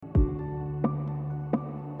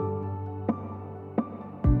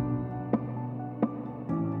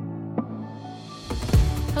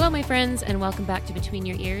Hello, my friends, and welcome back to Between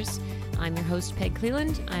Your Ears. I'm your host, Peg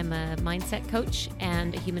Cleland. I'm a mindset coach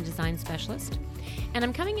and a human design specialist. And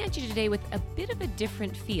I'm coming at you today with a bit of a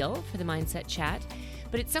different feel for the Mindset Chat,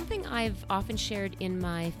 but it's something I've often shared in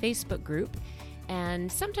my Facebook group,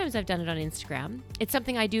 and sometimes I've done it on Instagram. It's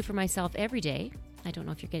something I do for myself every day. I don't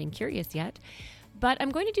know if you're getting curious yet, but I'm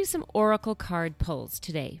going to do some oracle card pulls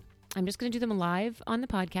today. I'm just going to do them live on the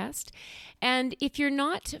podcast. And if you're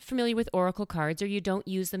not familiar with oracle cards or you don't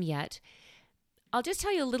use them yet, I'll just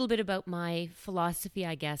tell you a little bit about my philosophy,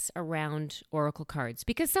 I guess, around oracle cards.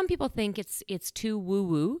 Because some people think it's too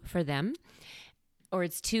woo-woo for them, or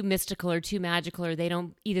it's too mystical or too magical, or they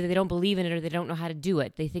don't believe in it or they don't know how to do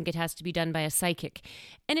it. They think it has to be done by a psychic.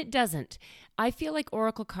 And it doesn't. I feel like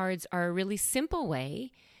oracle cards are a really simple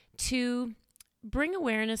way to bring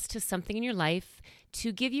awareness to something in your life,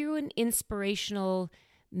 to give you an inspirational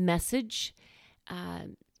message,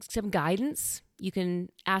 some guidance. You can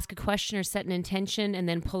ask a question or set an intention and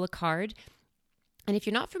then pull a card. And if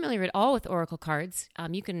you're not familiar at all with oracle cards,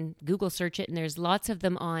 you can Google search it, and there's lots of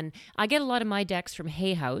them on. I get a lot of my decks from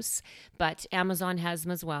Hay House, but Amazon has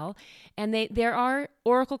them as well. And there are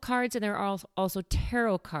oracle cards, and there are also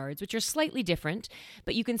tarot cards, which are slightly different,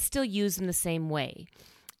 but you can still use them the same way.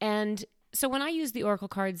 And so when I use the oracle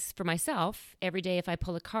cards for myself, every day if I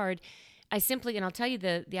pull a card, I simply, and I'll tell you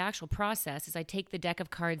the actual process, is I take the deck of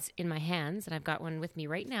cards in my hands, and I've got one with me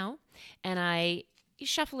right now, and I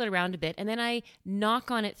shuffle it around a bit, and then I knock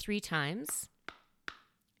on it 3 times.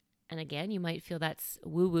 And again, you might feel that's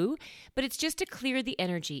woo-woo, but it's just to clear the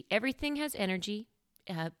energy. Everything has energy.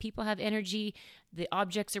 People have energy. The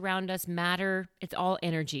objects around us matter. It's all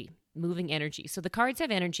energy. Moving energy. So the cards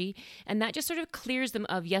have energy, and that just sort of clears them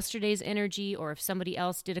of yesterday's energy, or if somebody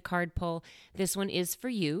else did a card pull, this one is for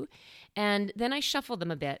you. And then I shuffle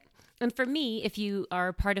them a bit. And for me, if you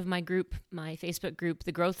are part of my group, my Facebook group,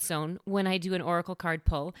 The Growth Zone, when I do an oracle card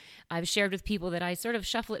pull, I've shared with people that I sort of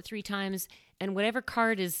shuffle it 3 times, and whatever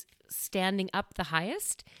card is standing up the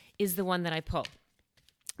highest is the one that I pull.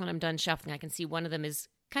 When I'm done shuffling, I can see one of them is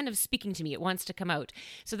kind of speaking to me. It wants to come out.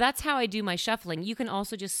 So that's how I do my shuffling. You can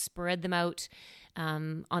also just spread them out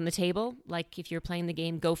on the table. Like if you're playing the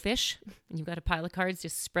game Go Fish and you've got a pile of cards,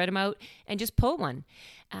 just spread them out and just pull one.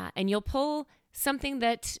 And you'll pull something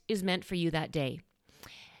that is meant for you that day.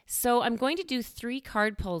 So I'm going to do 3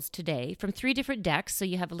 card pulls today from 3 different decks, so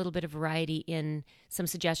you have a little bit of variety in some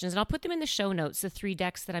suggestions. And I'll put them in the show notes, the 3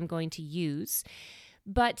 decks that I'm going to use.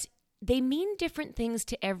 But they mean different things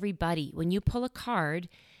to everybody. When you pull a card,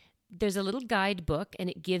 there's a little guidebook, and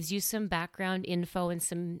it gives you some background info and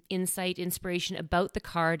some insight, inspiration about the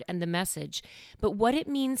card and the message. But what it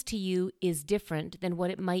means to you is different than what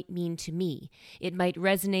it might mean to me. It might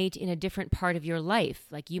resonate in a different part of your life.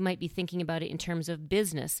 Like you might be thinking about it in terms of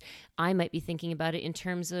business. I might be thinking about it in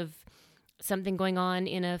terms of something going on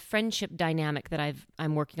in a friendship dynamic that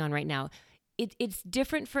I'm working on right now. It's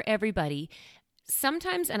different for everybody.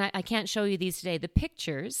 Sometimes, and I can't show you these today, the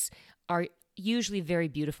pictures are usually very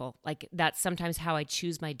beautiful. Like that's sometimes how I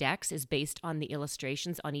choose my decks, is based on the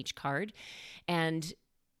illustrations on each card. And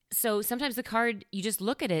so sometimes the card, you just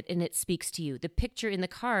look at it and it speaks to you. The picture in the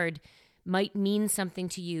card might mean something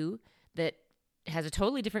to you that has a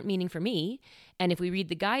totally different meaning for me. And if we read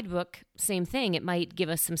the guidebook, same thing. It might give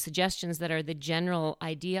us some suggestions that are the general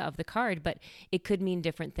idea of the card, but it could mean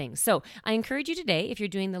different things. So I encourage you today, if you're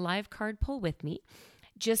doing the live card pull with me,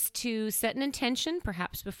 just to set an intention,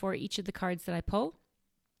 perhaps before each of the cards that I pull,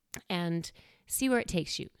 and see where it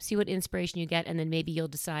takes you. See what inspiration you get, and then maybe you'll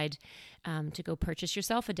decide to go purchase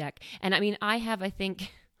yourself a deck. And I mean, I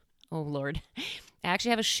think, oh Lord, I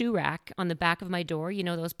actually have a shoe rack on the back of my door. You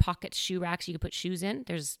know those pocket shoe racks you can put shoes in?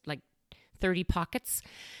 There's like 30 pockets.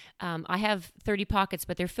 I have 30 pockets,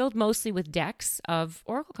 but they're filled mostly with decks of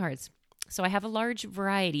oracle cards. So I have a large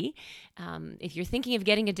variety. If you're thinking of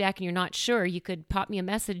getting a deck and you're not sure, you could pop me a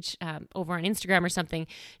message over on Instagram or something.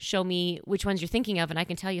 Show me which ones you're thinking of, and I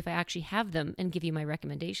can tell you if I actually have them and give you my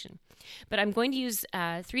recommendation. But I'm going to use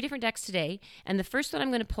 3 different decks today. And the first one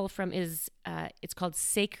I'm going to pull from is, it's called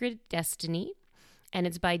Sacred Destiny, and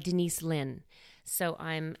it's by Denise Linn. So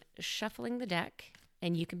I'm shuffling the deck,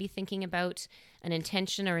 and you can be thinking about an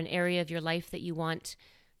intention or an area of your life that you want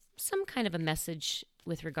some kind of a message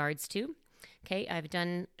with regards to. Okay, I've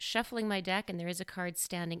done shuffling my deck, and there is a card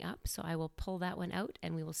standing up, so I will pull that one out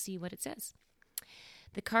and we will see what it says.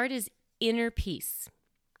 The card is Inner Peace,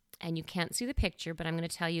 and you can't see the picture, but I'm going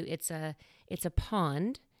to tell you it's a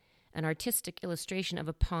pond, an artistic illustration of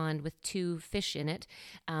a pond with 2 fish in it,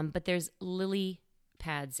 but there's lily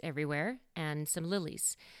pads everywhere and some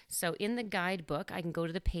lilies. So in the guidebook, I can go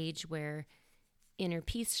to the page where inner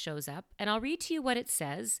peace shows up. And I'll read to you what it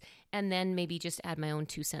says and then maybe just add my own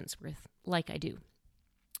 2 cents worth, like I do.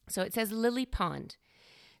 So it says lily pond.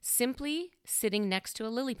 Simply sitting next to a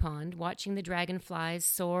lily pond, watching the dragonflies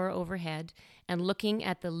soar overhead and looking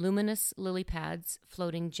at the luminous lily pads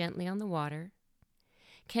floating gently on the water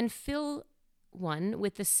can fill one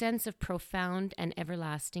with the sense of profound and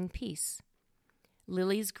everlasting peace.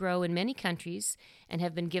 Lilies grow in many countries and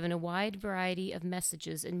have been given a wide variety of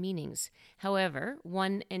messages and meanings. However,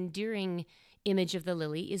 one enduring image of the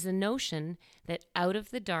lily is the notion that out of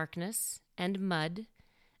the darkness and mud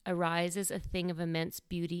arises a thing of immense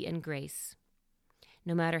beauty and grace.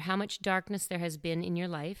 No matter how much darkness there has been in your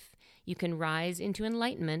life, you can rise into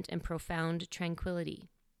enlightenment and profound tranquility.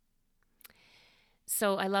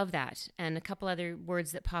 So I love that. And a couple other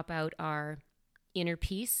words that pop out are inner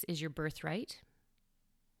peace is your birthright.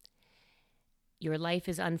 Your life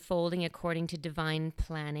is unfolding according to divine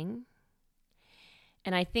planning.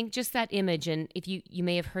 And I think just that image, and if you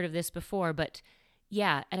may have heard of this before, but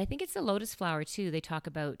yeah, and I think it's the lotus flower too. They talk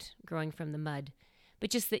about growing from the mud. But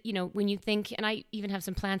just that, when you think, and I even have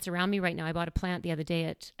some plants around me right now. I bought a plant the other day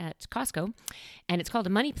at Costco, and it's called a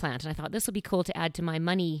money plant. And I thought this will be cool to add to my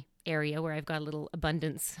money area where I've got a little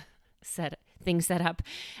abundance set up.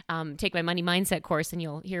 Take my money mindset course and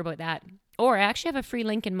you'll hear about that. Or I actually have a free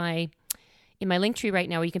link in my link tree right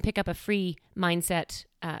now where you can pick up a free money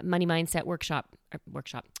mindset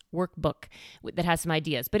workbook that has some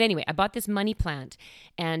ideas. But anyway, I bought this money plant,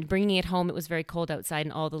 and bringing it home, it was very cold outside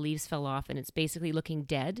and all the leaves fell off and it's basically looking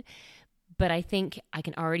dead. But I think I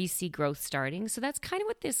can already see growth starting. So that's kind of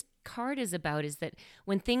what this card is about, is that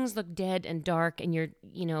when things look dead and dark and you're,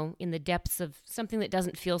 in the depths of something that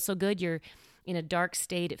doesn't feel so good, you're in a dark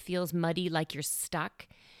state, it feels muddy, like you're stuck,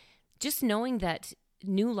 just knowing that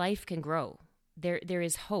new life can grow. There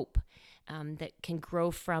is hope that can grow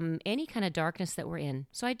from any kind of darkness that we're in.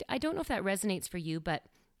 So I don't know if that resonates for you, but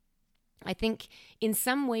I think in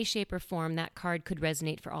some way, shape, or form, that card could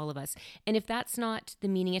resonate for all of us. And if that's not the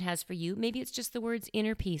meaning it has for you, maybe it's just the words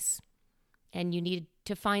inner peace, and you need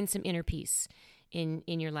to find some inner peace in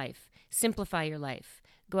your life. Simplify your life.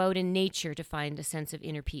 Go out in nature to find a sense of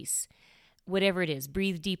inner peace. Whatever it is,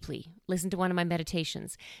 breathe deeply. Listen to one of my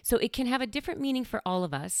meditations. So it can have a different meaning for all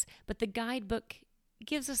of us, but the guidebook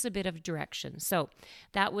gives us a bit of direction. So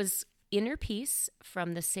that was Inner Peace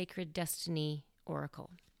from the Sacred Destiny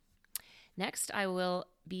Oracle. Next, I will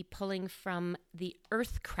be pulling from the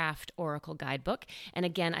Earthcraft Oracle Guidebook. And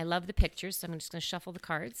again, I love the pictures, so I'm just going to shuffle the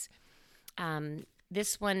cards.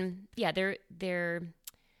 This one, yeah, they're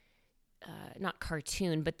not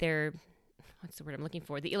cartoon, but they're, what's the word I'm looking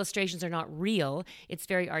for? The illustrations are not real. It's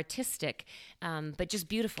very artistic, but just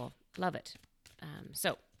beautiful. Love it.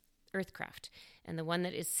 So, Earthcraft. And the one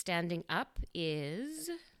that is standing up is,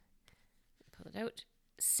 pull it out,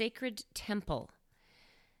 Sacred Temple.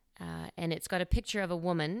 And it's got a picture of a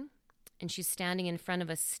woman, and she's standing in front of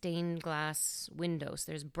a stained glass window.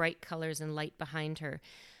 So there's bright colors and light behind her.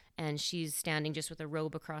 And she's standing just with a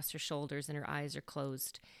robe across her shoulders, and her eyes are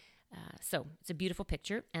closed. So it's a beautiful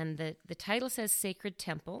picture. And the title says Sacred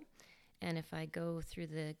Temple. And if I go through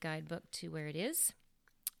the guidebook to where it is,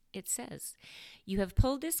 it says, you have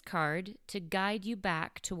pulled this card to guide you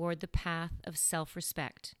back toward the path of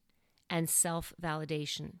self-respect and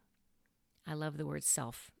self-validation. I love the word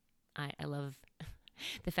self. I love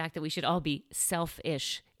the fact that we should all be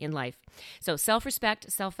selfish in life. So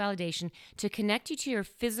self-respect, self-validation, to connect you to your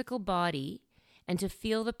physical body and to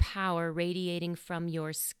feel the power radiating from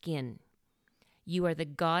your skin. You are the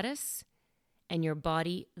goddess and your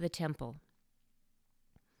body the temple.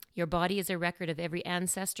 Your body is a record of every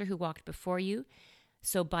ancestor who walked before you.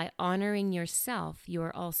 So by honoring yourself, you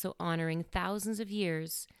are also honoring thousands of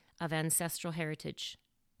years of ancestral heritage,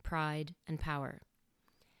 pride, and power.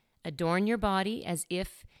 Adorn your body as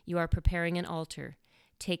if you are preparing an altar.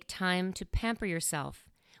 Take time to pamper yourself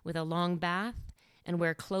with a long bath and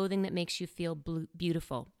wear clothing that makes you feel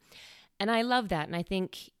beautiful. And I love that. And I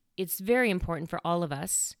think it's very important for all of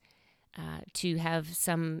us to have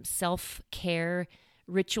some self-care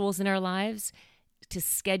rituals in our lives, to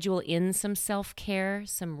schedule in some self-care,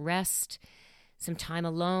 some rest, some time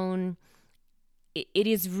alone. It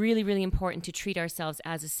is really, really important to treat ourselves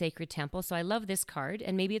as a sacred temple. So I love this card,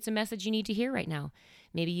 and maybe it's a message you need to hear right now.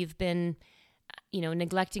 Maybe you've been,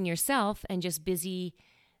 neglecting yourself and just busy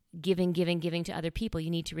giving to other people. You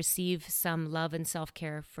need to receive some love and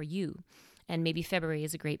self-care for you. And maybe February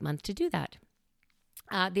is a great month to do that.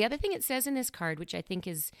 The other thing it says in this card, which I think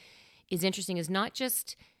is interesting, is not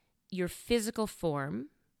just your physical form,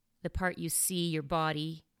 the part you see, your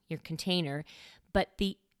body, your container, but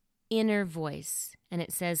the inner voice. And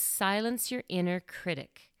it says, silence your inner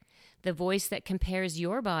critic, the voice that compares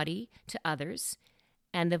your body to others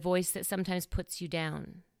and the voice that sometimes puts you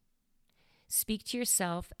down. Speak to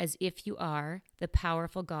yourself as if you are the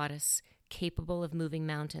powerful goddess capable of moving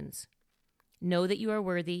mountains. Know that you are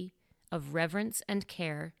worthy of reverence and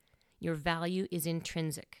care. Your value is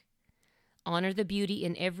intrinsic. Honor the beauty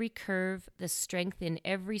in every curve, the strength in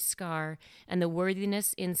every scar, and the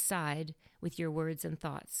worthiness inside with your words and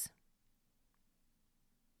thoughts.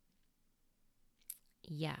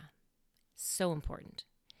 Yeah, so important.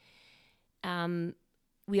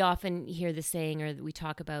 We often hear the saying, or we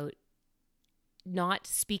talk about not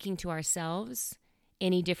speaking to ourselves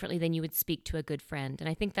any differently than you would speak to a good friend. And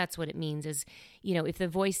I think that's what it means is, if the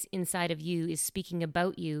voice inside of you is speaking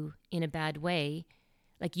about you in a bad way,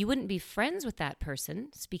 like you wouldn't be friends with that person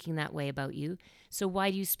speaking that way about you. So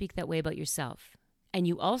why do you speak that way about yourself? And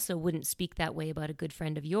you also wouldn't speak that way about a good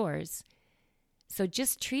friend of yours. So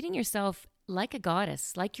just treating yourself like a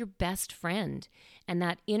goddess, like your best friend. And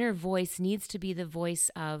that inner voice needs to be the voice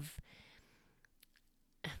of,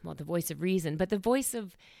 the voice of reason, but the voice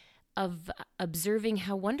of observing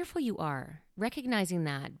how wonderful you are, recognizing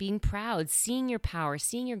that, being proud, seeing your power,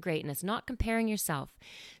 seeing your greatness, not comparing yourself.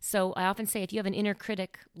 So I often say, if you have an inner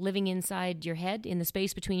critic living inside your head, in the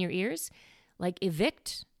space between your ears, like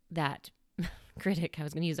evict that critic. I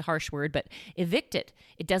was going to use a harsh word, but evict it.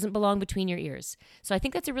 It doesn't belong between your ears. So I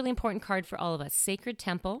think that's a really important card for all of us. Sacred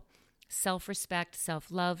temple, self-respect,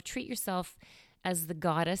 self-love. Treat yourself as the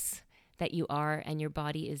goddess that you are, and your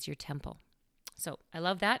body is your temple. So I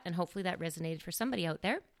love that, and hopefully that resonated for somebody out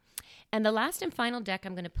there. And the last and final deck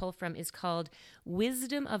I'm going to pull from is called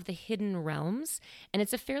Wisdom of the Hidden Realms. And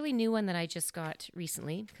it's a fairly new one that I just got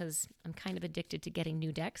recently because I'm kind of addicted to getting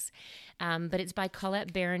new decks. But it's by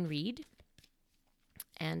Colette Baron-Reid.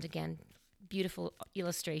 And again, beautiful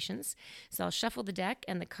illustrations. So I'll shuffle the deck,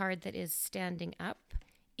 and the card that is standing up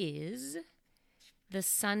is the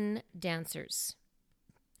Sun Dancers.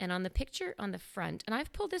 And on the picture on the front, and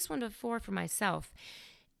I've pulled this one before for myself,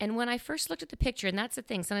 and when I first looked at the picture, and that's the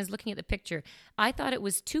thing, sometimes looking at the picture, I thought it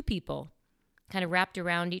was two people kind of wrapped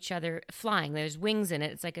around each other flying. There's wings in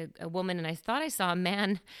it. It's like a woman, and I thought I saw a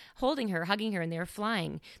man holding her, hugging her, and they were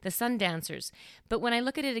flying, the Sun Dancers. But when I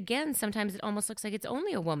look at it again, sometimes it almost looks like it's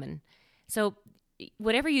only a woman. So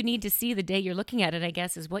whatever you need to see the day you're looking at it, I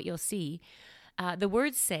guess, is what you'll see. The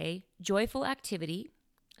words say, joyful activity,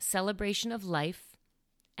 celebration of life,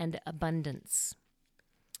 and abundance.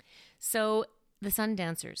 So the Sun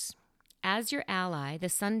Dancers. As your ally, the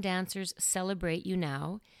Sun Dancers celebrate you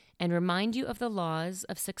now and remind you of the laws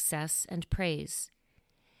of success and praise.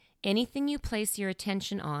 Anything you place your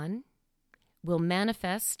attention on will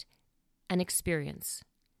manifest an experience.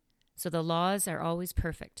 So the laws are always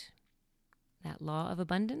perfect. That law of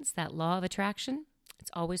abundance, that law of attraction,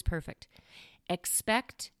 it's always perfect.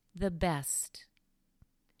 Expect the best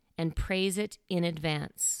and praise it in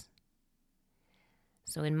advance.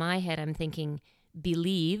 So in my head, I'm thinking,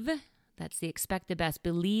 believe, that's the expect the best,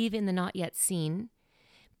 believe in the not yet seen,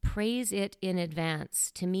 praise it in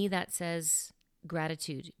advance. To me, that says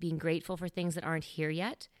gratitude, being grateful for things that aren't here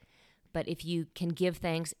yet. But if you can give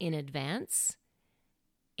thanks in advance,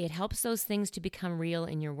 it helps those things to become real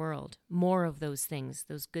in your world. More of those things,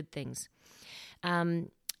 those good things.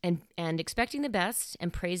 And expecting the best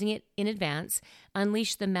and praising it in advance,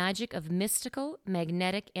 unleash the magic of mystical,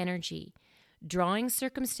 magnetic energy, drawing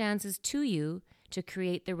circumstances to you to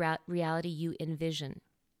create the reality you envision.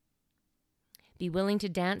 Be willing to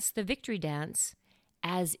dance the victory dance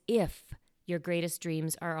as if your greatest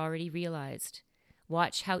dreams are already realized.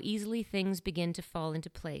 Watch how easily things begin to fall into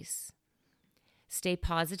place. Stay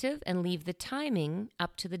positive and leave the timing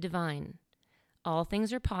up to the divine. All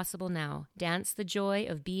things are possible now. Dance the joy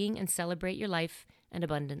of being and celebrate your life and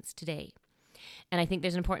abundance today. And I think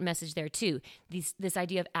there's an important message there too. This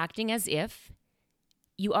idea of acting as if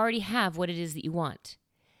you already have what it is that you want.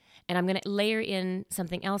 And I'm going to layer in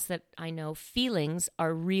something else that I know. Feelings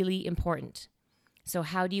are really important. So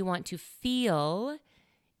how do you want to feel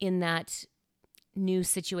in that new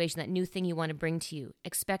situation, that new thing you want to bring to you?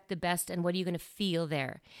 Expect the best, and what are you going to feel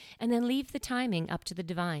there? And then leave the timing up to the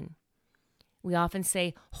divine. We often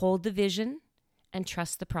say, hold the vision and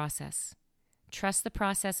trust the process. Trust the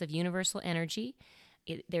process of universal energy.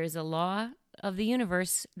 There's a law of the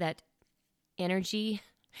universe that energy,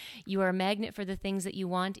 you are a magnet for the things that you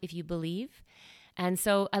want if you believe. And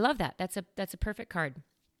so I love that. That's a perfect card.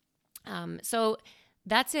 So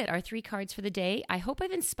that's it, our 3 cards for the day. I hope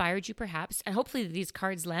I've inspired you perhaps, and hopefully these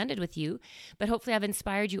cards landed with you, but hopefully I've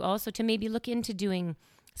inspired you also to maybe look into doing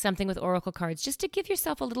something with oracle cards, just to give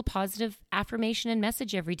yourself a little positive affirmation and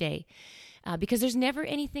message every day. Because there's never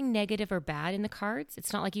anything negative or bad in the cards.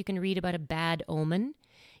 It's not like you can read about a bad omen.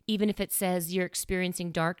 Even if it says you're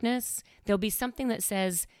experiencing darkness, there'll be something that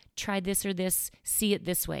says, try this or this, see it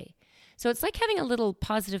this way. So it's like having a little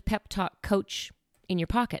positive pep talk coach in your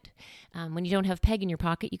pocket. When you don't have Peg in your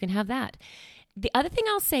pocket, you can have that. The other thing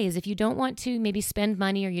I'll say is if you don't want to maybe spend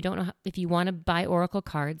money, or you don't know if you want to buy oracle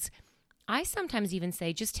cards, I sometimes even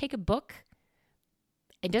say just take a book.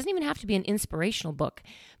 It doesn't even have to be an inspirational book,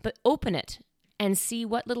 but open it and see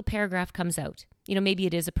what little paragraph comes out. Maybe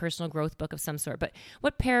it is a personal growth book of some sort, but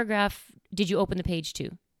what paragraph did you open the page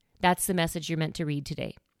to? That's the message you're meant to read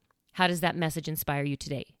today. How does that message inspire you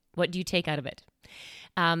today? What do you take out of it?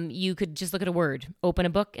 You could just look at a word, open a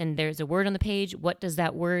book, and there's a word on the page. What does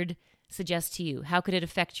that word suggest to you? How could it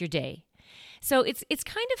affect your day? So it's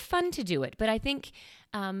kind of fun to do it, but I think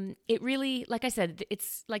it really, like I said,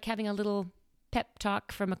 it's like having a little pep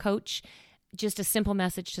talk from a coach, just a simple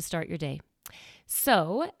message to start your day.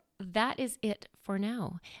 So that is it for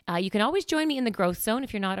now. You can always join me in the Growth Zone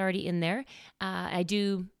if you're not already in there. I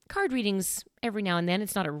do card readings every now and then.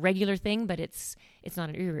 It's not a regular thing, but it's not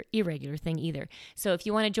an irregular thing either. So if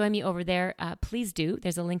you want to join me over there, please do.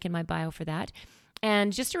 There's a link in my bio for that.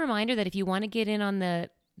 And just a reminder that if you want to get in on the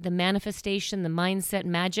manifestation, the mindset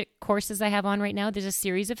magic courses I have on right now, there's a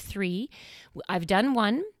series of 3. I've done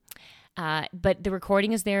 1. But the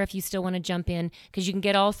recording is there if you still want to jump in, because you can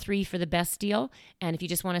get all 3 for the best deal. And if you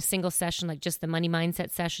just want a single session, like just the money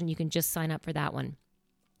mindset session, you can just sign up for that one.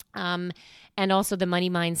 And also the money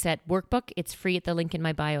mindset workbook. It's free at the link in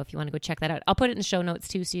my bio if you want to go check that out. I'll put it in the show notes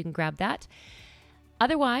too, so you can grab that.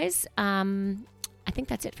 Otherwise, I think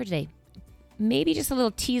that's it for today. Maybe just a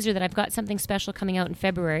little teaser that I've got something special coming out in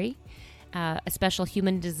February, a special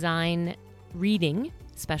human design reading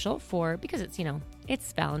special because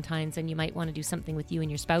it's Valentine's and you might want to do something with you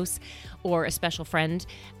and your spouse or a special friend.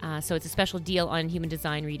 So it's a special deal on human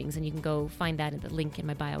design readings, and you can go find that at the link in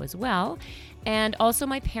my bio as well. And also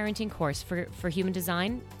my parenting course for human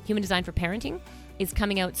design for parenting is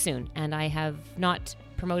coming out soon, and I have not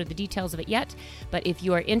promoted the details of it yet, but if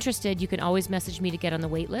you are interested, you can always message me to get on the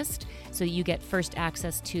wait list so you get first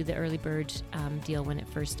access to the early bird deal when it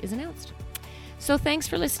first is announced. So thanks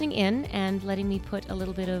for listening in and letting me put a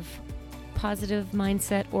little bit of positive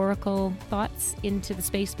mindset oracle thoughts into the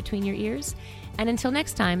space between your ears. And until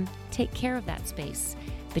next time, take care of that space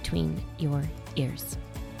between your ears.